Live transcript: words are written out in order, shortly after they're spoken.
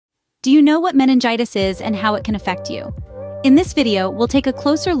Do you know what meningitis is and how it can affect you? In this video, we'll take a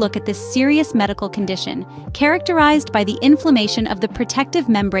closer look at this serious medical condition, characterized by the inflammation of the protective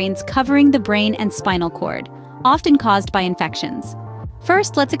membranes covering the brain and spinal cord, often caused by infections.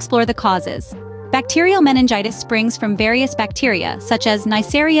 First, let's explore the causes. Bacterial meningitis springs from various bacteria, such as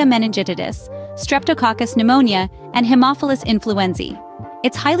Neisseria meningitidis, Streptococcus pneumoniae, and Haemophilus influenzae.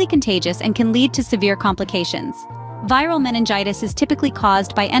 It's highly contagious and can lead to severe complications. Viral meningitis is typically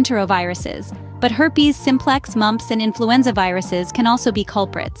caused by enteroviruses, but herpes, simplex, mumps, and influenza viruses can also be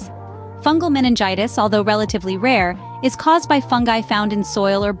culprits. Fungal meningitis, although relatively rare, is caused by fungi found in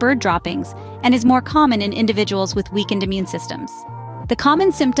soil or bird droppings and is more common in individuals with weakened immune systems. The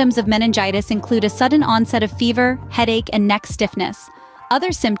common symptoms of meningitis include a sudden onset of fever, headache, and neck stiffness.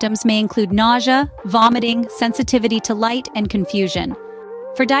 Other symptoms may include nausea, vomiting, sensitivity to light, and confusion.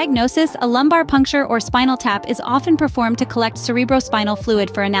 For diagnosis, a lumbar puncture or spinal tap is often performed to collect cerebrospinal fluid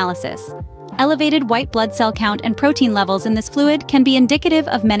for analysis. Elevated white blood cell count and protein levels in this fluid can be indicative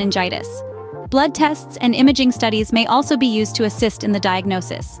of meningitis. Blood tests and imaging studies may also be used to assist in the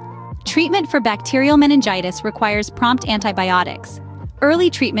diagnosis. Treatment for bacterial meningitis requires prompt antibiotics. Early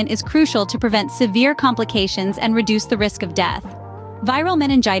treatment is crucial to prevent severe complications and reduce the risk of death. Viral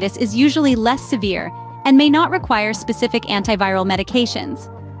meningitis is usually less severe and may not require specific antiviral medications.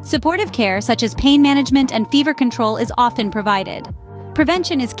 Supportive care such as pain management and fever control is often provided.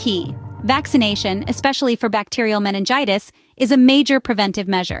 Prevention is key. Vaccination, especially for bacterial meningitis, is a major preventive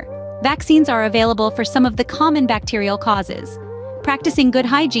measure. Vaccines are available for some of the common bacterial causes. Practicing good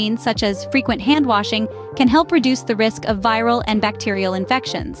hygiene, such as frequent hand washing, can help reduce the risk of viral and bacterial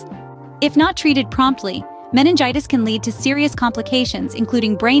infections. If not treated promptly, meningitis can lead to serious complications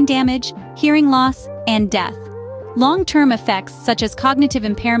including brain damage, hearing loss, and death. Long-term effects such as cognitive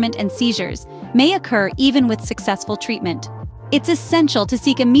impairment and seizures may occur even with successful treatment. It's essential to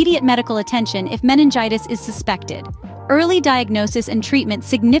seek immediate medical attention if meningitis is suspected. Early diagnosis and treatment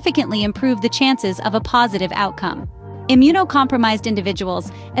significantly improve the chances of a positive outcome. Immunocompromised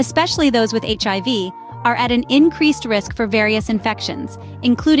individuals, especially those with HIV, are at an increased risk for various infections,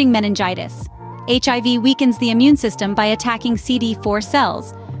 including meningitis. HIV weakens the immune system by attacking CD4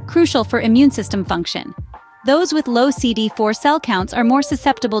 cells, crucial for immune system function. Those with low CD4 cell counts are more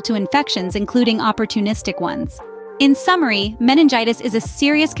susceptible to infections, including opportunistic ones. In summary, meningitis is a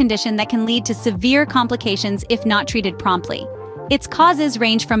serious condition that can lead to severe complications if not treated promptly. Its causes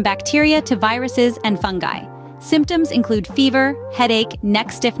range from bacteria to viruses and fungi. Symptoms include fever, headache,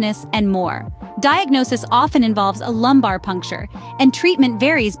 neck stiffness, and more. Diagnosis often involves a lumbar puncture, and treatment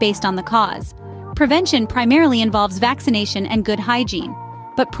varies based on the cause. Prevention primarily involves vaccination and good hygiene,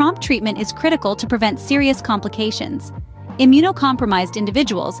 but prompt treatment is critical to prevent serious complications. Immunocompromised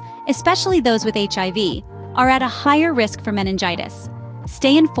individuals, especially those with HIV, are at a higher risk for meningitis.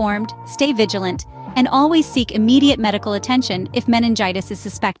 Stay informed, stay vigilant, and always seek immediate medical attention if meningitis is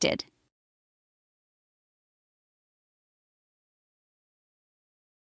suspected.